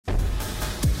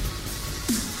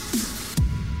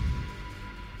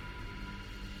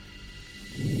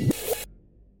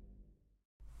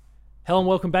Hello and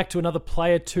welcome back to another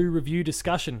Player 2 review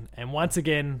discussion. And once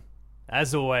again,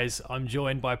 as always, I'm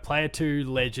joined by Player 2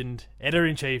 legend,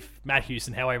 Editor-in-Chief, Matt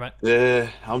Houston. How are you, mate? Yeah,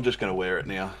 I'm just going to wear it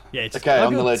now. Yeah, It's just, okay, oh,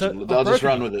 I'm the good. So legend. I've I'll just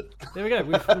broken run you. with it. There we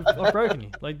go. I've broken you.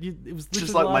 It was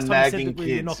Just literally like the my last time you said nagging that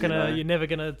you're not kids, you gonna, know. you're never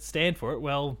gonna stand for it.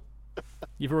 Well,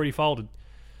 you've already folded.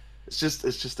 It's just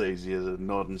easier to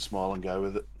nod and smile and go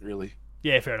with it, really.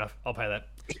 Yeah, fair enough. I'll pay that.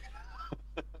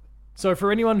 So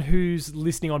for anyone who's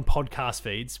listening on podcast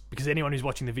feeds, because anyone who's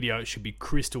watching the video, it should be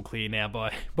crystal clear now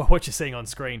by what you're seeing on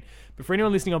screen. But for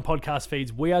anyone listening on podcast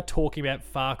feeds, we are talking about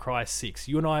Far Cry 6.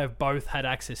 You and I have both had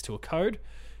access to a code.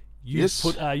 Yes.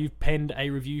 You've penned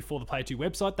a review for the Player 2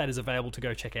 website that is available to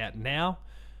go check out now.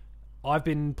 I've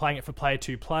been playing it for Player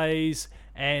 2 Plays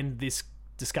and this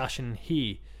discussion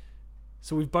here.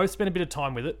 So we've both spent a bit of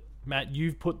time with it. Matt,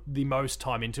 you've put the most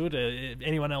time into it.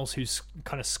 Anyone else who's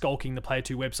kind of skulking the Player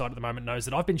 2 website at the moment knows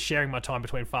that I've been sharing my time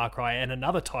between Far Cry and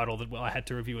another title that I had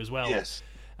to review as well. Yes.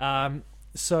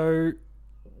 So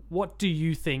what do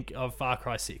you think of Far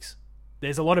Cry 6?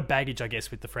 There's a lot of baggage, I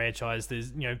guess, with the franchise.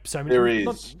 There's, so many... There is.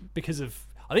 Not because of...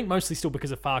 I think mostly still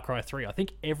because of Far Cry 3. I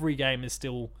think every game is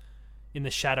still in the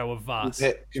shadow of Vars.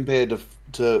 Compared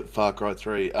to Far Cry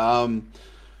 3.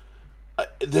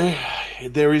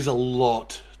 There is a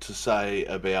lot to say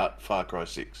about Far Cry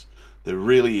 6. There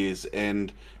really is,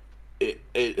 and it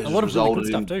has A lot of really good resulted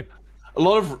stuff in too. a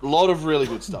lot of really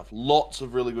good stuff. Lots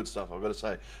of really good stuff, I've got to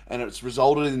say. And it's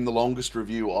resulted in the longest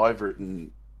review I've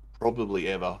written probably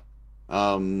ever.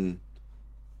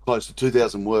 Close to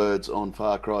 2,000 words on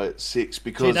Far Cry 6 Gee,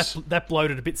 because that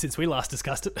bloated a bit since we last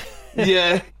discussed it.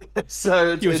 yeah.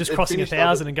 So You were just crossing finished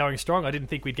 1,000 and going strong. I didn't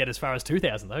think we'd get as far as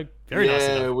 2,000 though. Very nice.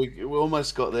 Yeah, we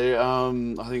almost got there. I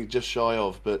think just shy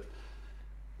of. But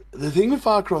the thing with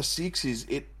Far Cry 6 is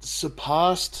it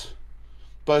surpassed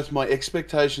both my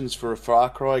expectations for a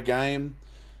Far Cry game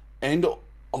and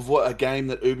of what a game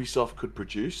that Ubisoft could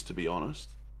produce, to be honest.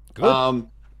 Good.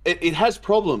 It has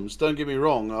problems, don't get me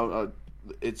wrong.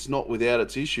 It's not without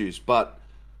its issues, but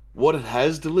what it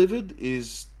has delivered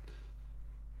is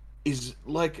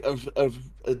like a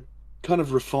kind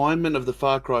of refinement of the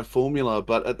Far Cry formula,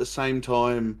 but at the same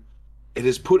time, it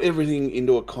has put everything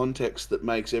into a context that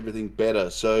makes everything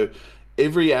better. So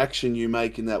every action you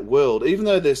make in that world, even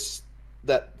though there's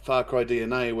that Far Cry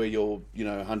DNA where you're,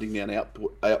 hunting down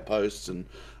outposts and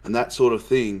that sort of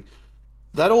thing,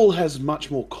 that all has much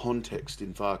more context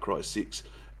in Far Cry 6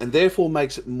 and therefore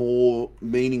makes it more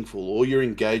meaningful. All your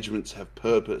engagements have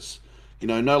purpose.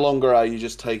 No longer are you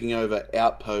just taking over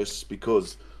outposts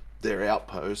because they're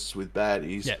outposts with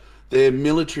baddies. Yeah. They're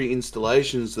military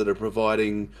installations that are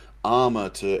providing armor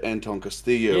to Anton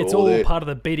Castillo. Yeah, it's all part of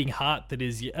the beating heart that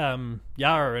is Yara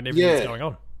and everything that's going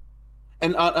on.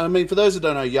 And I mean, for those that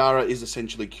don't know, Yara is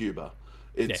essentially Cuba.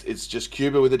 It's just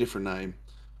Cuba with a different name.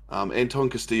 Anton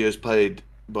Castillo is played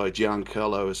by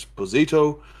Giancarlo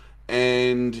Esposito,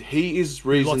 and he is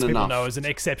reason Lots of people enough. know as an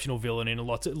exceptional villain in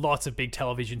lots of big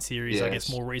television series. I guess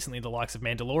Yes. more recently the likes of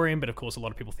Mandalorian, but of course a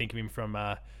lot of people think of him from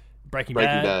Breaking Breaking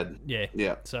Bad. Bad. Yeah.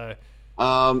 Yeah. So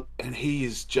And he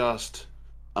is just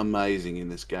amazing in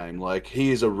this game. Like,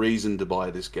 he is a reason to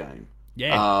buy this game.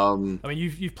 yeah. Um, I mean,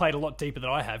 you've played a lot deeper than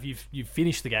I have. You've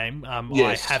finished the game.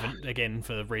 Yes. I haven't, again,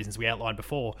 for the reasons we outlined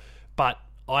before. But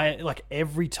I like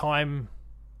every time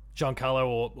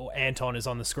Giancarlo or Anton is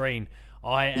on the screen,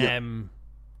 I am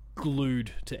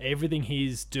glued to everything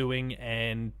he's doing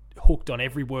and hooked on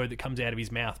every word that comes out of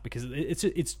his mouth because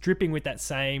it's dripping with that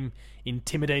same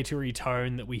intimidatory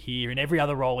tone that we hear in every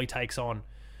other role he takes on.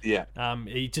 yeah.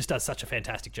 He just does such a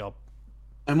fantastic job.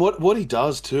 And what he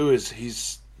does too is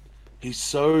he's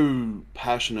so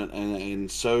passionate and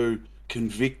so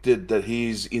convicted that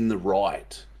he's in the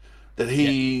right, that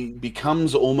he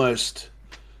becomes almost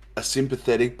a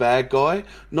sympathetic bad guy.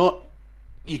 Not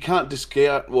You can't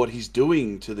discount what he's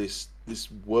doing to this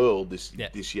world, this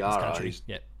Yara. country.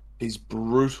 He's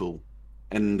brutal,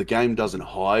 and the game doesn't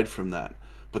hide from that.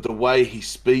 But the way he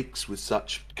speaks with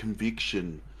such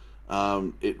conviction,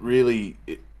 it really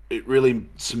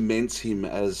cements him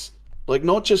as like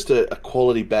not just a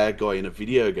quality bad guy in a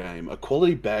video game, a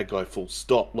quality bad guy full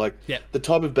stop. Like the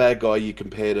type of bad guy you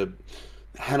compare to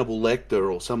Hannibal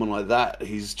Lecter or someone like that.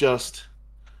 He's just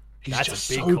That's a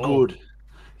big so call. good.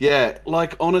 Yeah,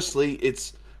 like honestly,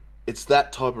 it's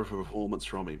that type of performance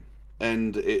from him,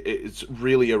 and it's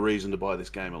really a reason to buy this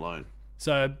game alone.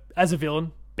 So as a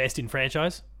villain, best in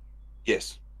franchise.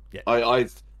 Yes, Yeah. I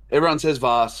everyone says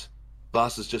Vars.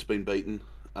 Vars has just been beaten.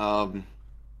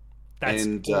 That's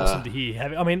And, awesome to hear.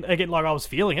 I mean, again, like I was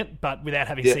feeling it, but without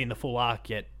having seen the full arc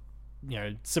yet,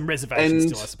 some reservations And-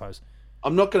 still, I suppose.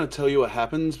 I'm not going to tell you what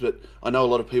happens, but I know a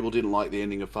lot of people didn't like the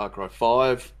ending of Far Cry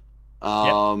 5.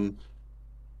 Yep. Um,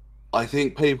 I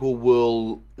think people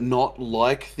will not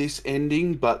like this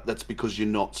ending, but that's because you're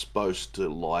not supposed to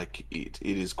like it.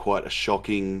 It is quite a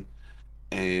shocking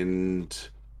and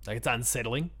Like it's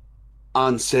unsettling.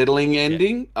 unsettling Yeah.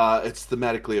 ending. It's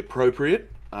thematically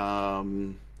appropriate,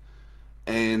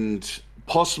 and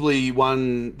possibly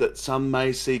one that some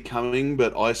may see coming,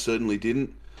 but I certainly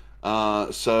didn't.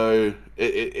 So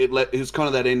it was kind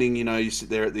of that ending, you sit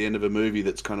there at the end of a movie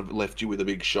that's kind of left you with a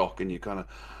big shock, and you kind of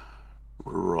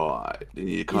right, and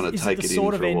you kind of Is it the take it in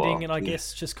sort of for a ending, while. and I Yeah.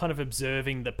 guess just kind of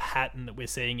observing the pattern that we're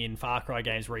seeing in Far Cry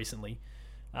games recently,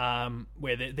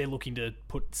 where they're looking to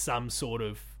put some sort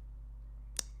of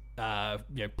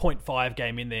point 0.5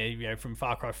 game in there. From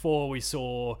Far Cry 4, we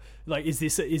saw like is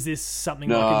this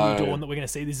something like a New No. Dawn that we're going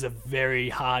to see? This is a very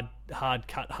hard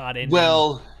cut, hard ending.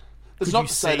 Well, that's Could you not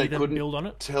to say see they them couldn't build on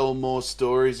it? tell more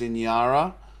stories in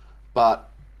Yara,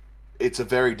 but it's a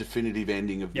very definitive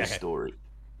ending of Yeah, this okay, story.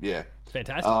 Yeah.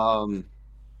 fantastic. Um,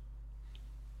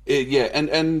 yeah,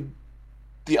 and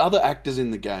the other actors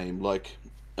in the game, like,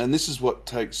 and this is what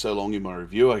takes so long in my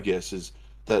review, I guess, is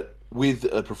that with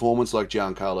a performance like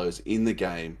Giancarlo's in the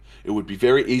game, it would be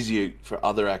very easy for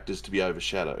other actors to be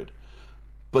overshadowed,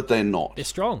 but they're They're not.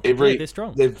 strong. Yeah, Every they're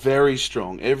strong. they're very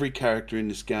strong. Every character in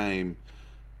this game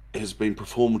has been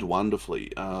performed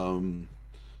wonderfully.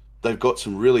 They've got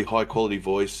some really high quality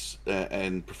voice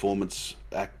and performance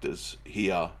actors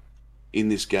here in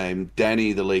this game.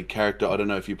 Danny, the lead character, I don't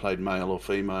know if you played male or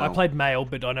I female. played male,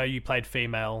 but I know you played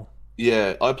female.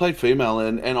 Yeah, I played female,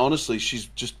 and honestly, she's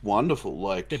just wonderful.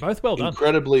 They're Like both well done.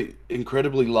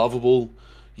 incredibly lovable,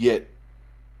 yet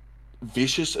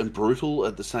vicious and brutal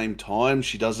at the same time.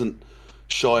 She doesn't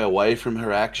shy away from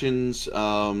her actions.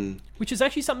 Which is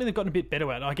actually something they've gotten a bit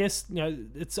better at. I guess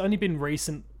it's only been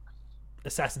recent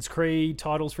Assassin's Creed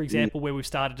titles, for mm, example, where we've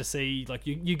started to see like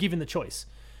you're given the choice.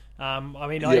 I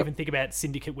mean, I yep, even think about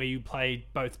Syndicate, where you played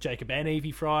both Jacob and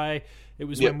Evie Fry. It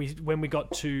was when yep, we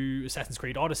got to Assassin's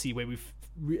Creed Odyssey, where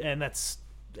and that's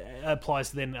applies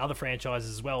to then other franchises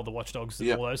as well, the Watch Dogs and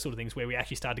yep, all those sort of things, where we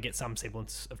actually started to get some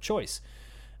semblance of choice.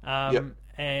 yep.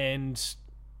 And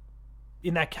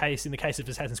in that case, in the case of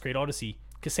Assassin's Creed Odyssey,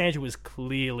 Cassandra was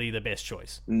clearly the best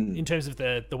choice Mm, in terms of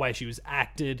the way she was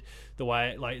acted, the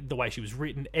way she was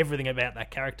written, everything about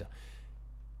that character.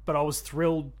 But I was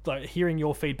thrilled, like hearing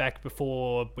your feedback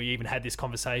before we even had this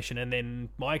conversation, and then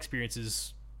my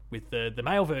experiences with the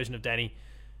male version of Danny.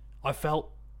 I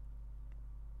felt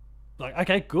like,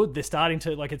 okay, good. They're starting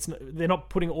to like they're not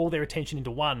putting all their attention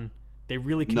into one. They're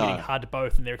really committing no, hard to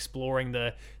both, and they're exploring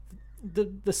the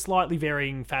slightly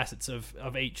varying facets of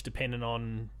each, depending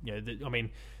on I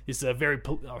mean, this is a very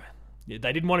yeah,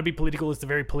 they didn't want to be political. It's a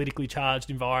very politically charged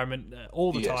environment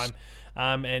all the yes, time,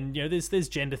 and there's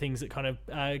gender things that kind of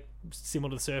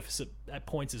similar to the surface at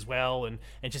points as well, and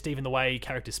just even the way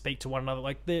characters speak to one another.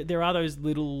 Like there are those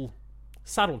little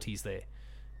subtleties there,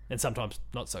 and sometimes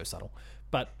not so subtle,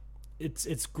 but.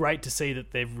 It's great to see that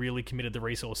they've really committed the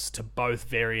resource to both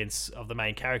variants of the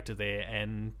main character there,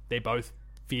 and they're both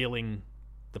feeling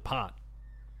the part.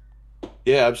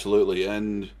 yeah, absolutely.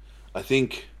 And I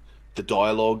think the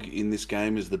dialogue in this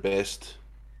game is the best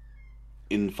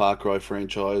in Far Cry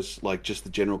franchise. Like just the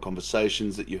general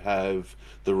conversations that you have.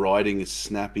 The writing is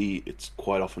snappy. It's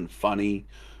quite often funny.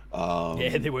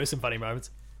 Yeah, Um, there were some funny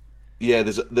moments. yeah,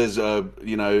 there's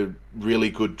a really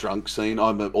good drunk scene.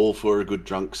 I'm all for a good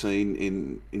drunk scene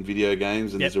in video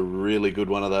games, and there's Yep. a really good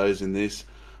one of those in this.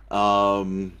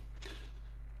 Um,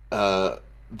 uh,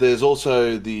 there's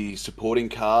also the supporting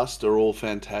cast are all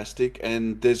fantastic,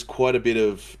 and there's quite a bit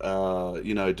of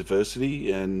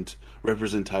diversity and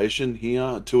representation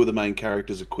here. Two of the main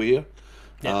characters are queer.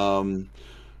 Yep. Um,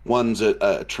 one's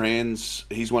a trans.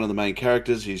 He's one of the main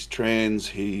characters. He's trans.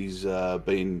 He's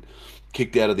been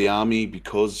kicked out of the army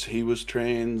because he was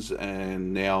trans,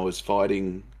 and now is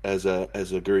fighting as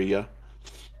a guerrilla.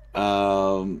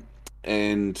 Um,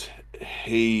 and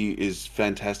he is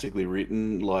fantastically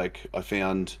written. Like I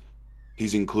found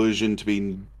his inclusion to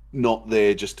be not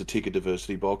there just to tick a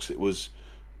diversity box. It was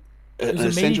It was an a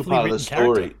essential meaningfully part of the written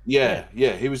character. story. Yeah. Yeah,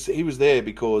 yeah, he was there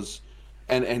because,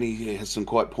 and he has some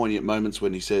quite poignant moments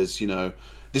when he says,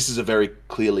 this is a very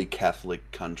clearly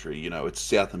Catholic country. It's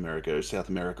South America. South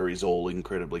America is all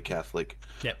incredibly Catholic.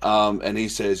 Yep. And he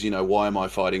says, why am I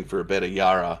fighting for a better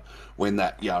Yara when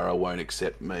that Yara won't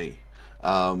accept me?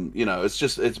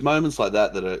 It's moments like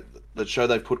that show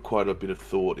they've put quite a bit of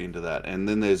thought into that. And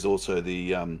then there's also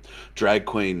the drag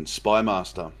queen Spy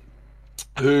Master,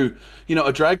 who,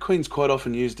 a drag queen's quite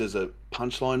often used as a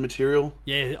punchline material.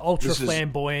 Yeah, ultra This is,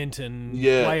 flamboyant and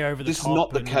yeah, way over the this is top,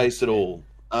 not the and case at yeah, all.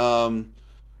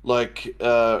 Like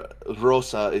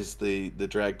Rosa is the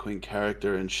drag queen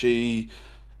character, and she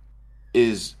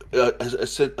is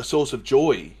a source of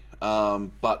joy,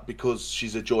 but because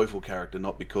she's a joyful character,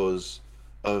 not because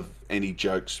of any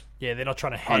jokes yeah, they're not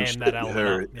trying to punched hand that at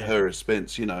element up. Yeah, her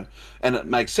expense. And it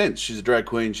makes sense. She's a drag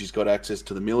queen. She's got access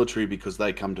to the military because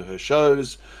they come to her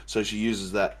shows, so she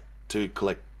uses that to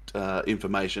collect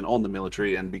information on the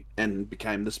military and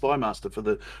became the spy master for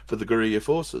the guerrilla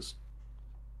forces.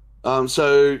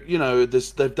 So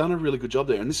they've done a really good job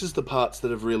there, and this is the parts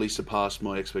that have really surpassed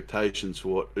my expectations for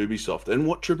what Ubisoft and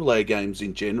what AAA games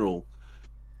in general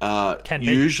can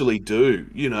be. usually do.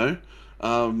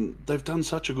 They've done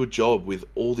such a good job with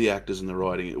all the actors and the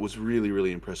writing. It was really,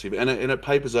 really impressive, and it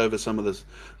papers over some of the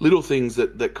little things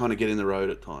that kind of get in the road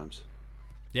at times.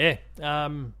 Yeah. I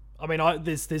mean,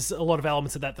 there's a lot of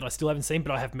elements of that I still haven't seen,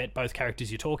 but I have met both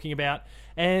characters you're talking about,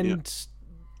 Yeah,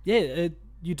 and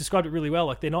you described it really well.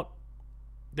 Like they're not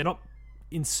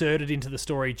inserted into the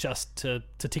story just to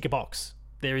tick a box.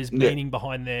 There is yeah, meaning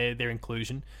behind their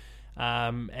inclusion,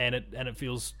 and it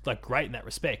feels like great in that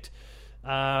respect.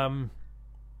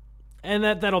 And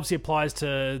that obviously applies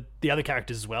to the other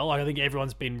characters as well. Like, I think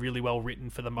everyone's been really well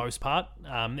written for the most part.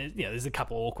 There's a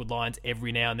couple of awkward lines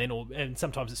every now and then, and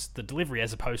sometimes it's the delivery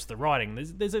as opposed to the writing.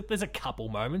 There's a couple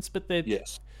moments, but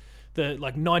yes, the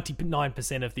like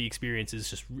 99% of the experience is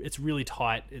just, it's really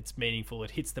tight, it's meaningful, it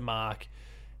hits the mark.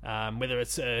 Whether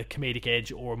it's a comedic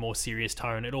edge or a more serious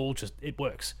tone, it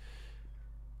works.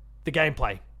 The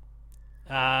gameplay.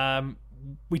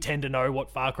 We tend to know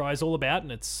what Far Cry is all about,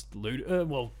 and it's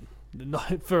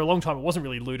for a long time it wasn't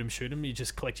really loot 'em, shoot 'em. You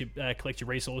just collect your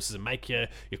resources and make your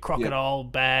crocodile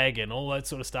bag and all that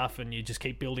sort of stuff, and you just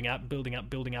keep building up,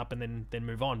 and then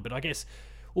move on. But I guess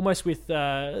almost with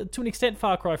to an extent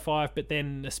Far Cry 5, but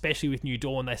then especially with New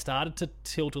Dawn, they started to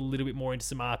tilt a little bit more into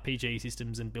some RPG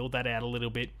systems and build that out a little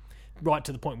bit, right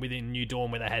to the point within New Dawn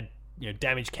where they had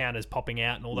damage counters popping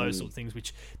out and all those sorts of things,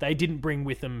 which they didn't bring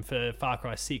with them for Far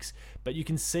Cry 6. But you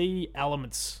can see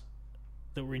elements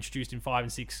that were introduced in 5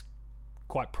 and 6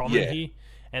 quite prominent yeah. here.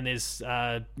 And there's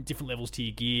different levels to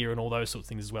your gear and all those sorts of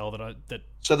things as well that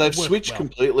So they've work switched well.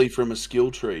 completely from a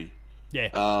skill tree. Yeah,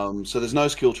 So there's no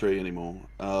skill tree anymore.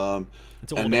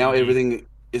 it's all And about now your gear. everything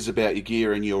is about your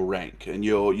gear and your rank, and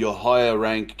your higher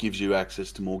rank gives you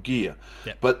access to more gear.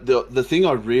 Yeah, But the thing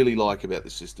I really like about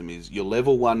this system is your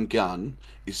level 1 gun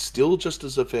is still just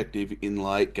as effective in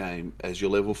late game as your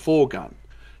level 4 gun.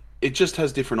 It just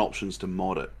has different options to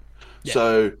mod it. yeah,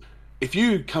 So if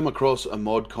you come across a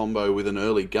mod combo with an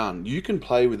early gun, you can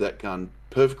play with that gun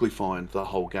perfectly fine the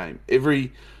whole game.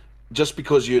 Just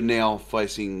because you're now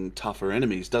facing tougher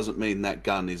enemies doesn't mean that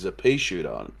gun is a pea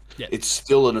shooter. yeah. It's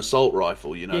still an assault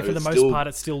rifle, Yeah, for the It's most still, part,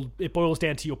 it boils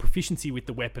down to your proficiency with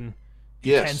the weapon.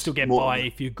 You can yes, still get more, by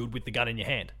if you're good with the gun in your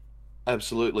hand.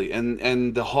 absolutely.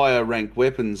 And the higher ranked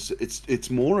weapons, it's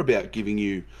more about giving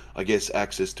you, I guess,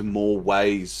 access to more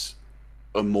ways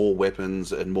and more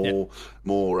weapons and Yep.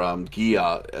 more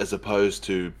gear as opposed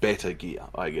to better gear,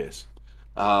 I guess.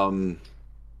 Um,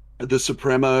 the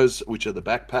Supremos, which are the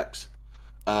backpacks,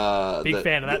 Big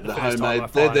fan of that the first time I homemade,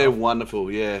 fired they're off.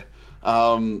 wonderful. Yeah,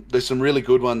 there's some really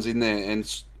good ones in there,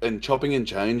 and chopping and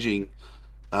changing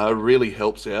really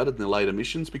helps out in the later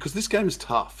missions because this game is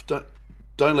tough.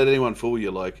 Don't let anyone fool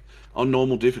you. Like on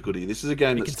normal difficulty, this is a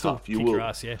game It that's can still tough. You kick your will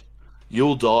ass, yeah.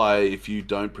 you'll die if you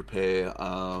don't prepare.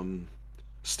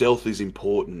 Stealth is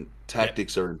important. Yep.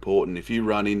 Tactics are important. If you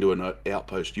run into an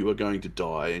outpost, you are going to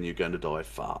die, and you're going to die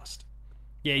fast.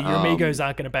 Yeah, your Um, amigos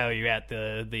aren't going to bail you out.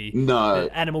 The no,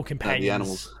 animal no, companions. the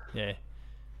animals. Yeah.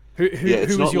 Who Yeah,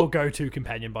 it's was not. your go-to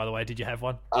companion, by the way? Did you have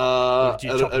one? Or Uh, did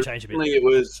you chop and change a bit? originally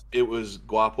it was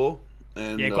Guapo,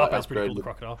 Yeah, and Guapo's pretty cool, the upgraded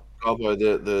crocodile. Guapo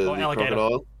Or the alligator.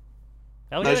 crocodile.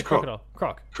 No, Alligator, it's Croc. crocodile.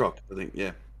 Croc. Croc, I think.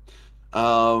 Yeah.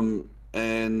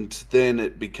 And then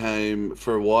it became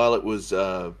for a while it was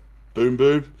Boom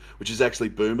Boom, which is actually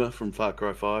Boomer from Far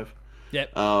Cry 5.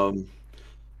 Yep. Um,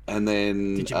 and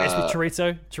then Did you mess with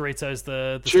Chorizo? Chorizo's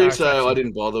the star Chorizo, I attraction.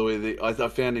 didn't bother with it. I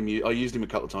found him. I used him a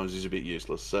couple of times. He's a bit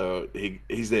useless, so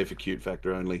he's there for cute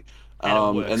factor only. And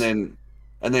it works.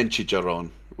 And then Chicharron,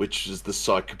 which is the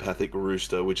psychopathic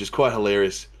rooster, which is quite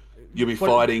hilarious. You'll be What-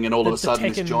 fighting, and all of the a sudden,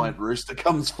 Tekken- this giant rooster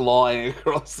comes flying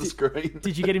across the screen.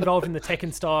 Did you get involved in the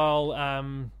Tekken style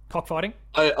cockfighting?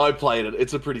 I played it.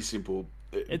 It's a pretty simple.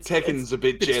 Tekken's a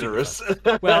bit bit generous.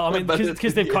 Well, I mean, But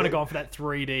because they've kind yeah. of gone for that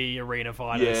 3D arena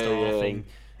fighter Yeah, style yeah. thing.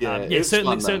 Yeah, Yeah, it's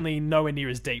certainly, fun, though. certainly nowhere near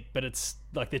as deep, but it's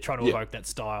like they're trying to Yeah. evoke that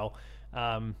style.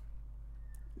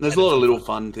 There's and a it was lot of good little fun.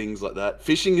 fun things like that.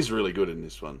 Fishing is really good in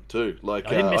this one too.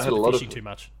 Like I didn't I mess had with a the lot fishing of too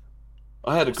much,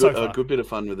 I had or so a far. good bit of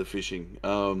fun with the fishing.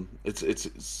 It's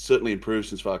certainly improved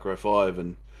since Far Cry 5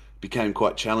 and became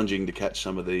quite challenging to catch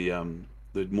some of the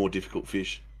more difficult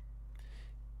fish.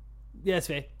 Yeah, it's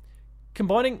fair.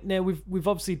 Combining now, we've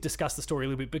obviously discussed the story a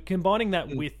little bit, but combining that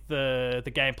Mm. with the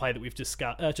gameplay that we've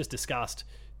just discussed,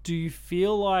 do you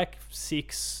feel like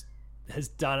six has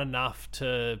done enough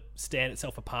to stand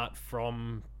itself apart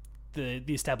from the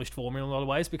established formula in a lot of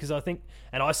ways? Because I think,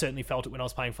 and I certainly felt it when I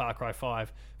was playing Far Cry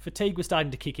 5, fatigue was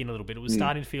starting to kick in a little bit. It was Mm.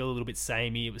 starting to feel a little bit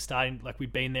samey. It was starting like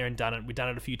we'd been there and done it. We'd done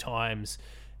it a few times.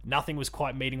 Nothing was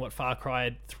quite meeting what Far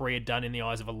Cry 3 had done in the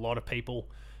eyes of a lot of people.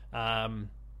 Um,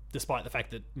 Despite the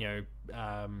fact that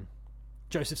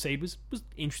Joseph Seed was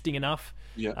interesting enough,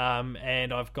 Yeah.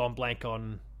 and I've gone blank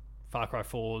on Far Cry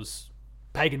 4's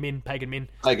Pagan Min.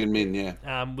 Pagan Min,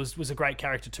 yeah. Was a great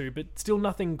character too, but still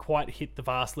nothing quite hit the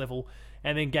vast level.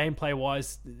 And then gameplay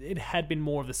wise, it had been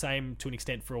more of the same to an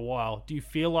extent for a while. Do you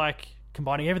feel like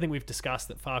combining everything we've discussed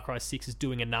that Far Cry 6 is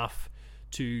doing enough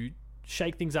to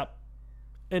shake things up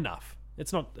enough?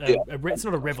 It's not Yeah. it's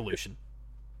not a revolution.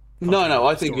 No,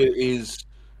 I think Story. it is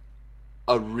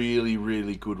a really,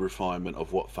 really good refinement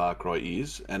of what Far Cry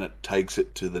is, and it takes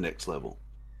it to the next level.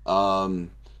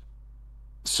 Um,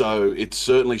 so it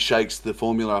certainly shakes the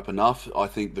formula up enough. I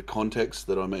think the context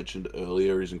that I mentioned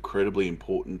earlier is incredibly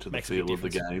important to the Makes a big feel of the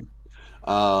difference. game.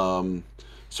 Um,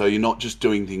 so you're not just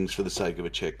doing things for the sake of a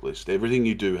checklist. Everything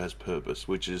you do has purpose,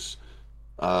 which is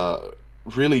uh,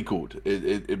 really good.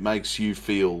 It makes you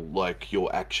feel like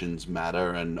your actions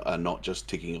matter and are not just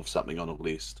ticking off something on a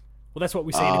list. Well, that's what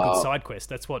we see in a good Uh, side quest.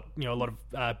 That's what a lot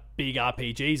of big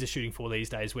RPGs are shooting for these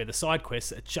days, where the side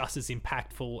quests are just as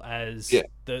impactful as yeah,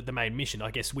 the main mission.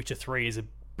 I guess Witcher 3 is a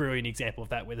brilliant example of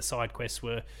that, where the side quests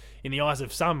were, in the eyes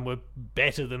of some, were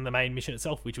better than the main mission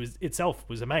itself, which was itself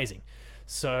was amazing.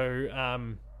 So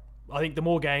I think the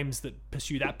more games that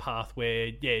pursue that path, where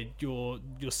your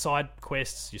side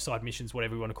quests, your side missions,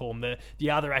 whatever you want to call them, the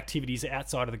other activities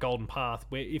outside of the golden path,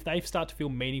 where if they start to feel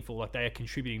meaningful, like they are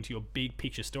contributing to your big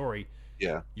picture story,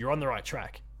 yeah, you're on the right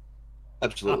track,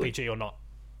 absolutely. RPG or not.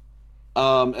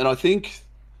 And I think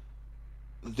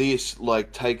this like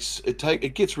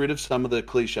it gets rid of some of the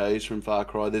cliches from Far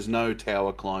Cry. There's no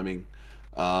tower climbing,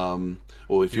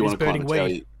 or if There you is want to climb burning a tower,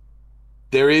 weed.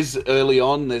 there is early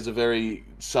on. There's a very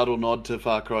subtle nod to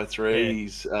Far Cry Yeah,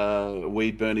 3's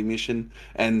weed burning mission,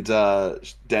 and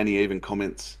Danny even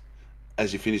comments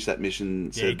as you finish that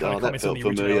mission, yeah. He said, kind "Oh, of that comments on felt the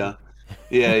originality. familiar."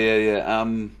 Yeah, yeah, yeah.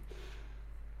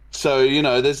 So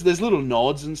there's little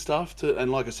nods and stuff to,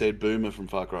 and like I said, Boomer from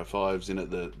Far Cry 5's in it,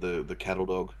 the cattle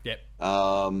dog. Yep.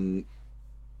 Um,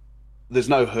 there's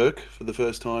no Herc for the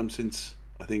first time since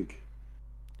I think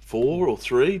 4 or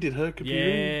 3 did Herc appear.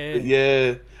 Yeah. But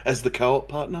yeah, as the co-op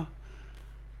partner.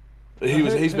 No,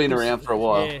 He's Herc been was around for a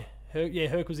while.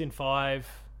 Herc was in 5.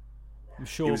 I'm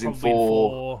He sure was in probably in 4,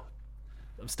 4.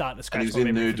 I'm starting to and he scratch was my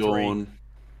in memory New for 3. Dawn.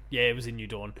 Yeah, it was in New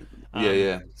Dawn. Yeah, Um,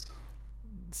 yeah,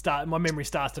 My memory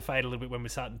starts to fade a little bit when we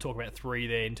start to talk about 3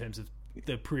 there in terms of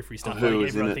the periphery of stuff. I who think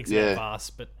was in everyone it. thinks about Yeah,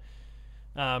 Vast, but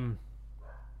um,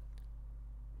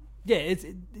 yeah,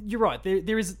 you're right.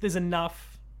 There's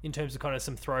enough in terms of kind of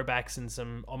some throwbacks and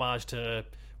some homage to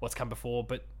what's come before,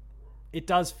 but it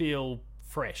does feel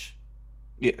fresh.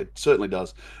 yeah, it certainly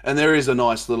does. And there is a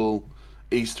nice little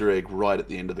Easter egg right at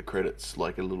the end of the credits,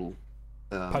 like a little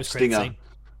Post credit stinger. scene.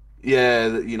 Yeah,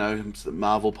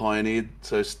 Marvel pioneered,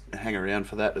 so hang around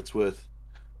for that. It's worth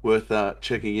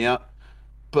checking out.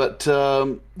 But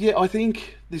yeah, I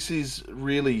think this is a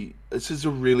really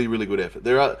really good effort.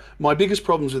 There are my biggest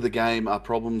problems with the game are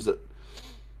problems that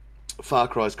Far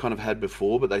Cry's kind of had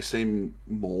before, but they seem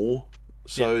more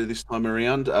Yeah, so this time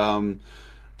around.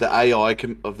 The AI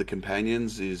of the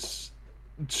companions is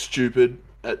stupid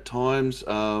at times.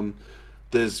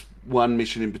 There's one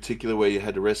mission in particular where you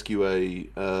had to rescue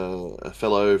a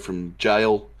fellow from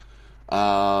jail,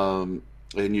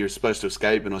 and you're supposed to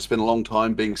escape. And I spent a long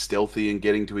time being stealthy and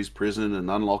getting to his prison and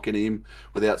unlocking him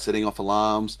without setting off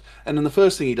alarms. And then the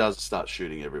first thing he does is start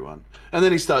shooting everyone. And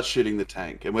then he starts shooting the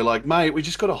tank. And we're like, mate, we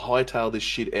just got to hightail this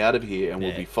shit out of here and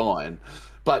we'll yeah. be fine.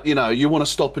 But you want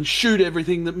to stop and shoot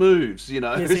everything that moves.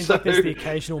 Yeah, it seems So like there's the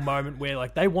occasional moment where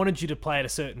like they wanted you to play it a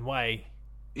certain way.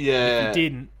 If you yeah.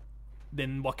 didn't,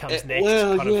 then what comes next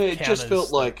Well, kind yeah, of it just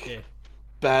felt counters. like Yeah,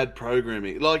 bad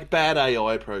programming, like bad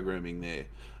AI programming there.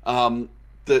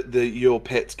 The your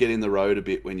pets get in the road a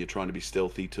bit when you're trying to be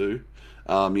stealthy too.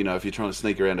 If you're trying to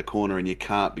sneak around a corner and you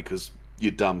can't because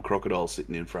you're dumb crocodile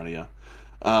sitting in front of you.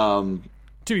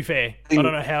 To be fair, I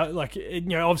don't know how. Like,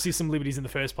 obviously some liberties in the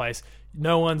first place.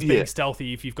 No one's being Yeah,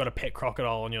 stealthy if you've got a pet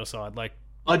crocodile on your side. Like,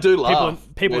 I do laugh.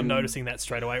 people are when- noticing that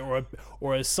straight away,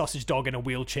 or a sausage dog in a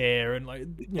wheelchair, and like,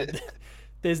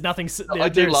 there's nothing. I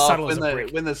do They're as laugh subtle when as a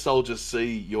brick. when the soldiers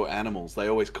see your animals. They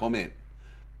always comment,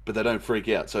 but they don't freak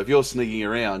out. So if you're sneaking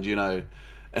around,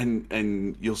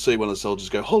 and you'll see one of the soldiers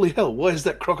go, "Holy hell! Why is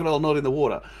that crocodile not in the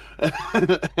water?"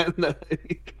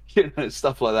 and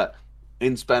stuff like that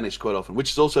in Spanish quite often,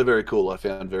 which is also very cool. I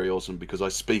found very awesome because I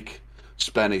speak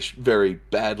Spanish very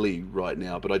badly right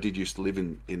now, but I did used to live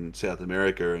in South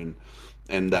America,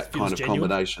 and that Feels kind of genuine.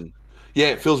 combination. Yeah,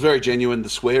 it feels very genuine. The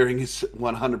swearing is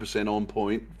 100% on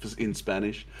point in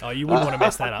Spanish. Oh, you wouldn't want to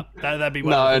mess that up. That'd be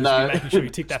one No, of the things. no. You'd be making sure you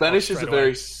tick that box Spanish is a straight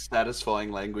very away.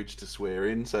 satisfying language to swear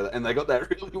in, and they got that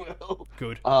really well.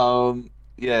 Good.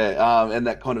 Yeah, and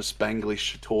that kind of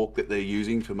Spanglish talk that they're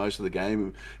using for most of the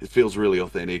game, it feels really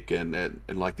authentic, and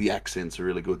like the accents are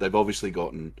really good. They've obviously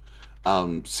gotten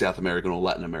South American or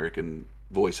Latin American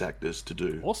voice actors to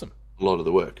do Awesome. a lot of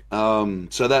the work.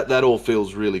 So that all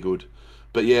feels really good.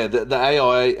 But yeah, the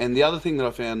AI and the other thing that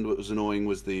I found that was annoying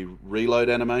was the reload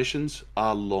animations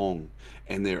are long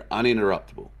and they're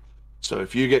uninterruptible. So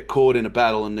if you get caught in a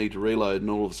battle and need to reload and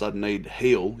all of a sudden need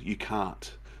heal, you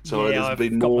can't. So Yeah, there's I've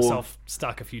been got more. myself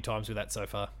stuck a few times with that so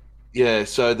far. Yeah,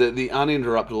 so the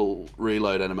uninterruptible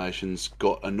reload animations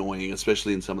got annoying,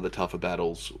 especially in some of the tougher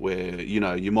battles where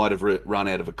you might have run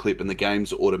out of a clip and the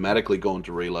game's automatically gone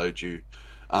to reload you,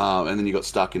 and then you got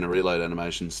stuck in a reload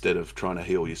animation instead of trying to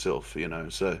heal yourself.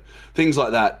 So things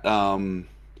like that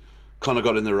kind of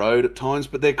got in the road at times,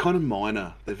 but they're kind of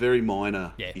minor. They're very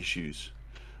minor Yeah. issues.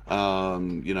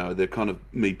 They're kind of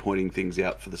me pointing things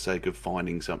out for the sake of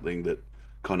finding something that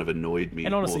kind of annoyed me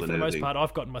And honestly, more for than the most anything. part,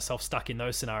 I've gotten myself stuck in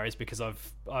those scenarios because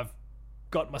I've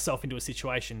got myself into a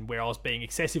situation where I was being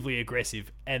excessively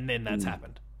aggressive, and then that's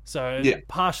happened. So Yeah.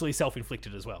 partially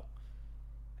self-inflicted as well.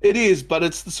 It is, but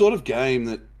it's the sort of game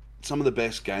that some of the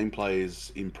best gameplay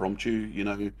is impromptu.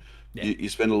 Yeah. You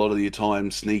spend a lot of your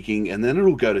time sneaking, and then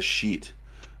it'll go to shit,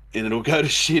 and it'll go to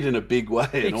shit in a big way,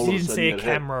 and Because all you of a didn't sudden see a you get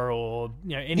hurt. camera or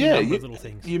any Yeah, number of little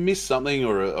things. you miss something,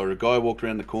 or a guy walked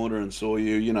around the corner and saw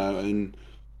you,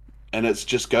 and it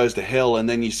just goes to hell, and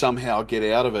then you somehow get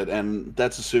out of it, and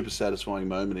that's a super satisfying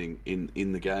moment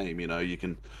in the game. You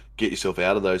can get yourself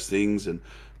out of those things, and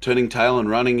turning tail and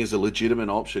running is a legitimate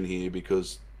option here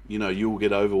because you will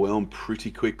get overwhelmed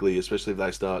pretty quickly, especially if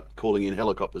they start calling in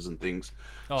helicopters and things.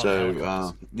 Oh, the So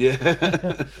helicopters.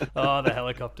 yeah, Oh, the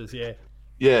helicopters, yeah.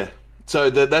 yeah. So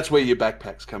that's where your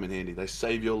backpacks come in handy. They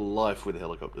save your life with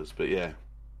helicopters. But yeah,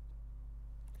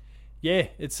 Yeah,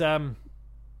 it's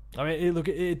I mean,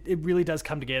 it really does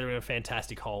come together in a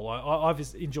fantastic whole. I've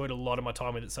enjoyed a lot of my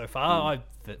time with it so far.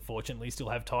 Fortunately still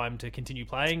have time to continue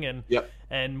playing, yep,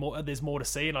 and more, there's more to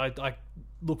see, and I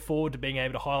look forward to being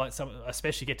able to highlight some,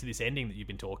 especially get to this ending that you've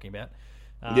been talking about.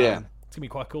 Yeah. It's gonna be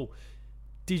quite cool.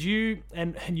 Did you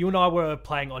and you and I were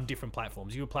playing on different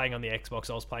platforms? You were playing on the Xbox,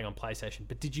 I was playing on PlayStation.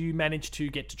 But did you manage to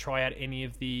get to try out any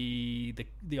of the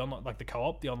online, like the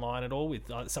co-op, the online at all, with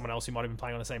someone else who might have been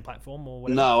playing on the same platform or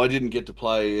whatever? no, I didn't get to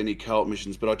play any co-op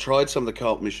missions, but I tried some of the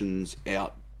co-op missions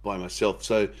out by myself.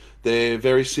 So they're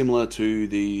very similar to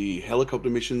the helicopter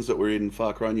missions that were in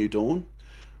Far Cry New Dawn,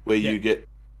 where Yeah. you get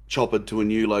choppered to a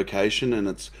new location,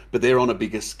 but they're on a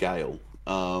bigger scale.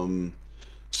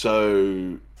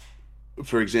 So,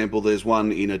 for example, there's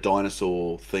one in a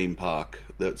dinosaur theme park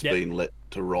that's Yep. been let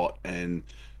to rot, and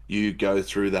you go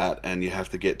through that, and you have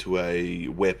to get to a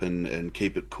weapon and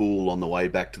keep it cool on the way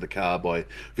back to the car by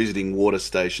visiting water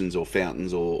stations or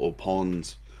fountains or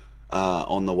ponds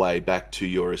on the way back to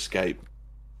your escape,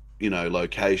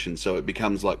 location. So it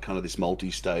becomes like kind of this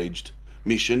multi-staged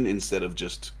mission instead of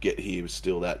just get here,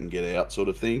 steal that, and get out sort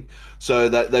of thing. So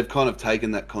that they've kind of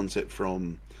taken that concept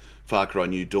from Far Cry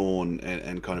New Dawn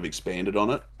and kind of expanded on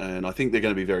it, and I think they're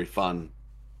going to be very fun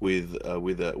with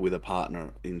a partner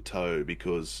in tow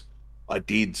because I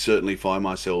did certainly find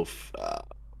myself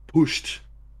pushed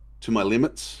to my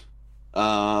limits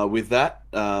with that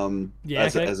Yeah,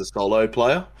 as okay. as a solo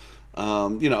player.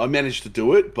 I managed to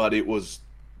do it, but it was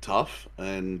tough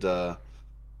and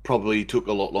probably took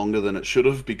a lot longer than it should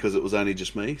have because it was only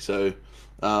just me. So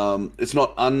it's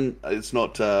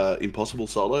not impossible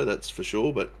solo, that's for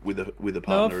sure. But with a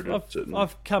No, partner,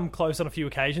 I've come close on a few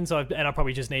occasions, and I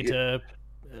probably just need Yeah. to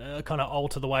kind of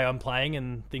alter the way I'm playing,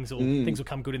 and things will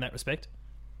come good in that respect.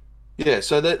 Yeah,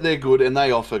 so they're good and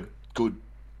they offer good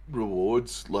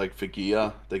rewards. Like for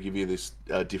gear, they give you this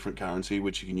different currency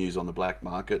which you can use on the black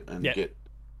market and Yeah. get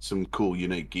some cool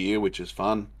unique gear, which is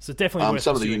fun. So definitely worth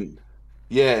Some of the pursuing.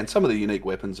 yeah, and some of the unique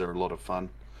weapons are a lot of fun.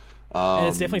 And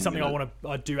it's definitely You something know,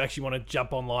 I do actually want to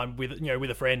jump online with,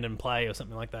 with a friend and play or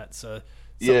something like that. So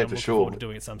something yeah, I'm for looking forward sure. to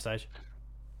doing at some stage.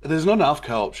 There's not enough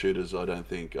co-op shooters, I don't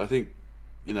think. I think,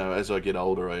 as I get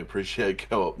older, I appreciate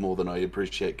co-op more than I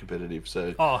appreciate competitive.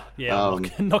 So, Oh yeah, I'm not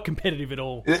um, not competitive at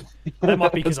all. That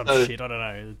might be because I'm so shit. I don't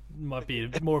know. It might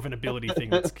be more of an ability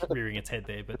thing that's rearing its head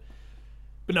there. But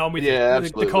no, I'm with you. yeah,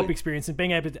 The co-op absolutely. experience and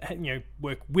being able to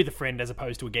work with a friend as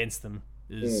opposed to against them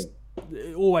is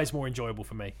Mm. always more enjoyable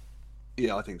for me.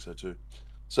 Yeah, I think so too.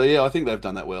 So yeah, I think they've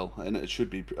done that well, and it should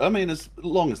be. I mean, as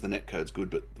long as the netcode's good,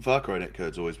 but the Far Cry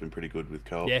netcode's always been pretty good with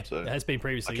co-op, Yeah, it so has been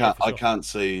I previously. Yeah, can't for I sure. can't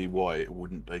see why it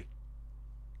wouldn't be.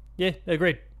 Yeah,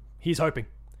 agreed. He's hoping.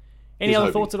 Any He's other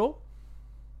hoping. thoughts at all?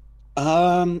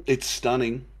 It's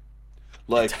stunning.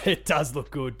 Like It does look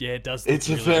good. Yeah, it does look it's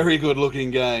a really good. very good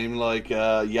looking game. Like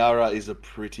Yara is a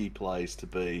pretty place to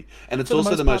be, and it's For the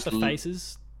also the most part,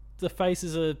 most. the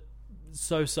faces are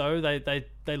so.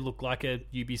 They look like a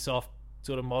Ubisoft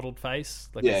sort of modeled face.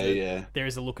 Like Yeah, yeah, there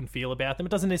is a look and feel about them. It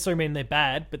doesn't necessarily mean they're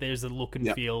bad, but there's a look and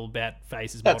yeah. feel about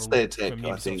faces That's modeled their from tech,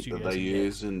 I Ubisoft think, that Studios. they Yeah,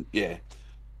 use, and yeah.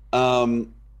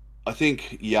 Um, I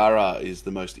think Yara is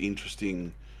the most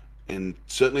interesting and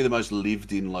certainly the most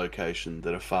lived-in location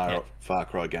that a yeah, Far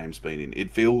Cry game's been in.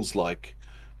 It feels like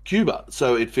Cuba,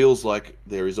 so it feels like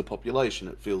there is a population.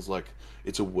 It feels like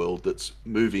it's a world that's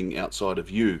moving outside of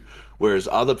you, whereas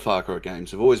other Far Cry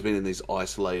games have always been in these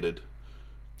isolated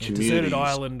yeah. Deserted communities,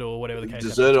 island or whatever the case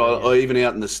happens deserted, to be. Yeah, or even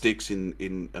out in the sticks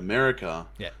in America,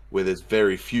 yeah. where there's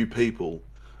very few people.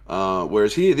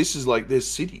 Whereas here, this is like there's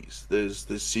cities, there's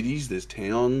cities, there's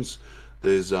towns,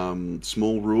 there's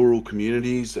small rural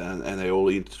communities, and they all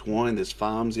intertwine. There's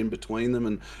farms in between them,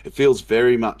 and it feels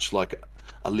very much like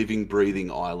a living,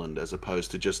 breathing island as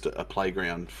opposed to just a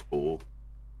playground for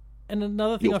And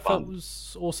another thing your I felt fun.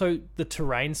 was also the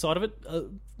terrain side of it,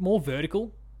 more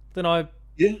vertical than I.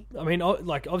 Yeah, I mean,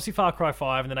 like obviously Far Cry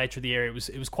 5 and the nature of the area,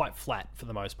 it was quite flat for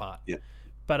the most part. yeah,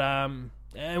 But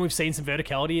and we've seen some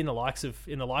verticality in the likes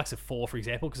of 4, for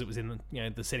example, because it was in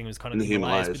the setting was kind in of the the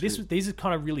Himalayas. Himalayas. But these are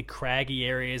kind of really craggy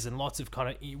areas and lots of kind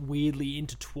of weirdly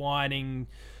intertwining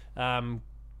um,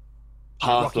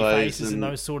 rocky Pathways faces and and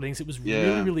those sort of things. It was really,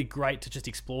 yeah, really great to just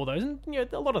explore those. And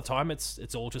a lot of the time it's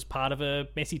all just part of a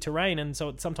messy terrain, and so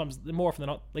it sometimes more often than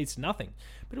not leads to nothing.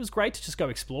 But it was great to just go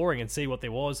exploring and see what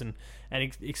there was and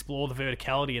explore the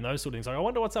verticality and those sort of things. Like, I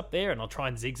wonder what's up there, and I'll try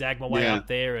and zigzag my way yeah, up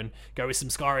there and go with some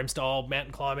Skyrim style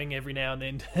mountain climbing every now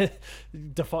and then,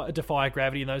 defy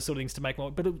gravity and those sort of things to make my.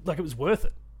 But it was worth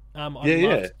it. I yeah,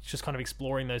 yeah. loved just kind of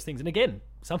exploring those things. And again,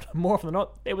 sometimes more often than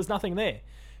not, there was nothing there,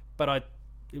 but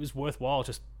it was worthwhile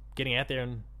just getting out there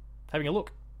and having a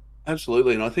look.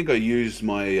 Absolutely, and I think I used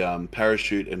my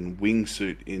parachute and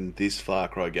wingsuit in this Far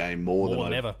Cry game more than More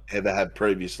than I've ever. ever had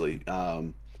previously.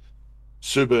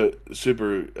 Super,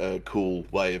 super cool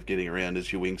way of getting around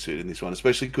is your wingsuit in this one,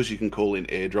 especially because you can call in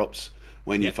airdrops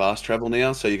when you Yep. fast travel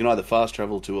now. So you can either fast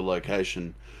travel to a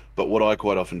location, but what I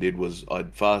quite often did was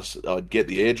I'd get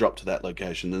the airdrop to that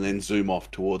location and then zoom off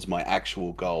towards my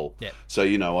actual goal. Yep. So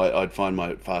I'd find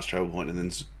my fast travel point and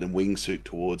then wingsuit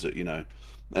towards it.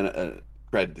 And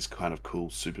created this kind of cool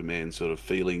Superman sort of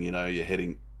feeling. You're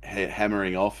heading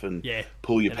hammering off and Yeah.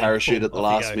 pull your And then parachute boom, at the off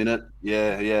you last go. minute.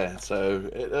 Yeah, yeah. So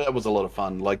that was a lot of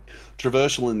fun. Like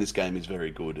traversal in this game is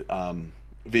very good.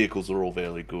 Vehicles are all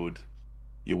very good.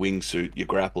 Your wingsuit, your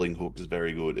grappling hook is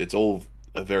very good. It's all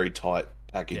a very tight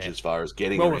package Yeah. as far as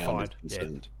getting Well around is refined. Yeah.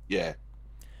 concerned. Yeah.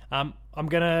 I'm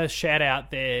gonna shout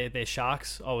out their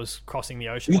sharks. I was crossing the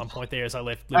ocean at one point there as I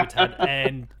left Libertad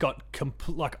and got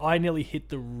like I nearly hit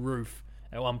the roof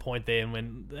at one point there,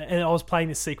 and I was playing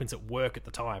this sequence at work at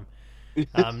the time,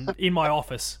 in my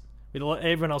office with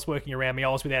everyone else working around me. I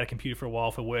was without a computer for a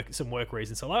while for some work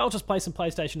reasons, so I'll just play some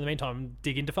PlayStation in the meantime and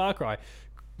dig into Far Cry.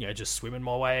 Just swimming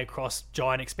my way across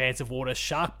giant expanse of water.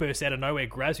 Shark bursts out of nowhere,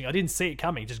 grabs me. I didn't see it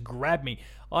coming, just grabbed me.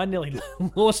 I nearly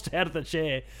launched out of the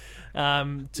chair,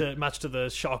 much to the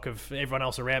shock of everyone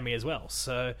else around me as well.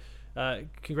 So,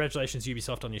 congratulations,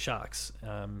 Ubisoft, on your sharks.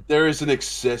 There is an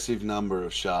excessive number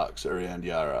of sharks around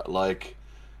Yara. Like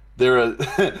there are,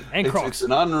 And it's crocs.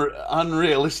 an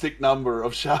unrealistic number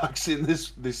of sharks in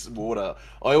this water.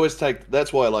 I always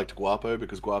that's why I liked Guapo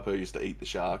because Guapo used to eat the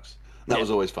sharks. That Yeah.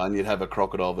 was always fun. You'd have a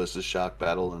crocodile versus shark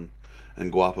battle,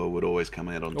 and Guapo would always come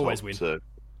out on Always top. win. So,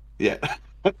 yeah,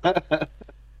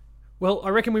 Well, I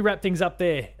reckon we wrap things up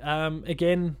there.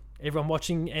 Again, everyone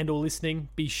watching and or listening,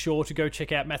 be sure to go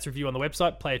check out Matt's review on the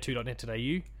website,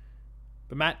 player2.net.au.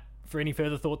 But Matt, for any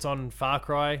further thoughts on Far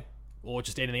Cry, or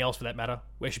just anything else for that matter,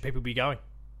 where should people be going?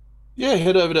 Yeah,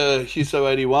 head over to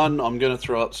Huso81. I'm going to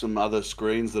throw up some other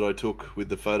screens that I took with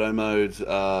the photo mode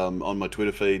on my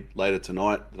Twitter feed later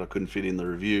tonight that I couldn't fit in the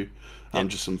review. Yep.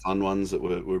 Just some fun ones that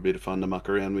were a bit of fun to muck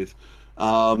around with.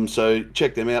 So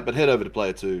check them out, but head over to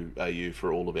Player 2 AU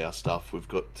for all of our stuff. We've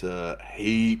got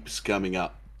heaps coming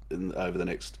up over the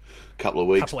next couple of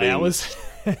weeks. Couple hours.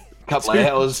 Couple of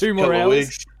hours, two more couple of hours.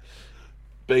 weeks,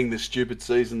 being the stupid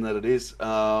season that it is,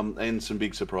 and some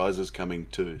big surprises coming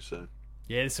too. So.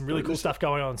 Yeah, there's some really cool stuff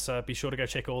going on, so be sure to go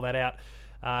check all that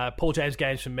out. Paul James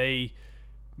Games from me.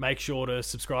 Make sure to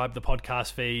subscribe to the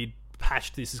podcast feed.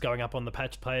 Patch, this is going up on the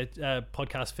Patch Player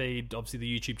podcast feed, obviously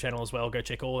the YouTube channel as well. Go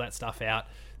check all that stuff out.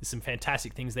 There's some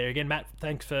fantastic things there. Again, Matt,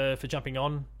 thanks for jumping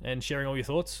on and sharing all your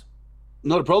thoughts.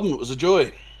 Not a problem. It was a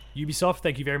joy. Ubisoft,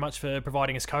 thank you very much for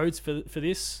providing us codes for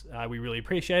this. We really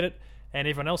appreciate it. And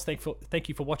everyone else, thank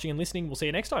you for watching and listening. We'll see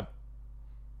you next time.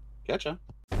 Catch ya.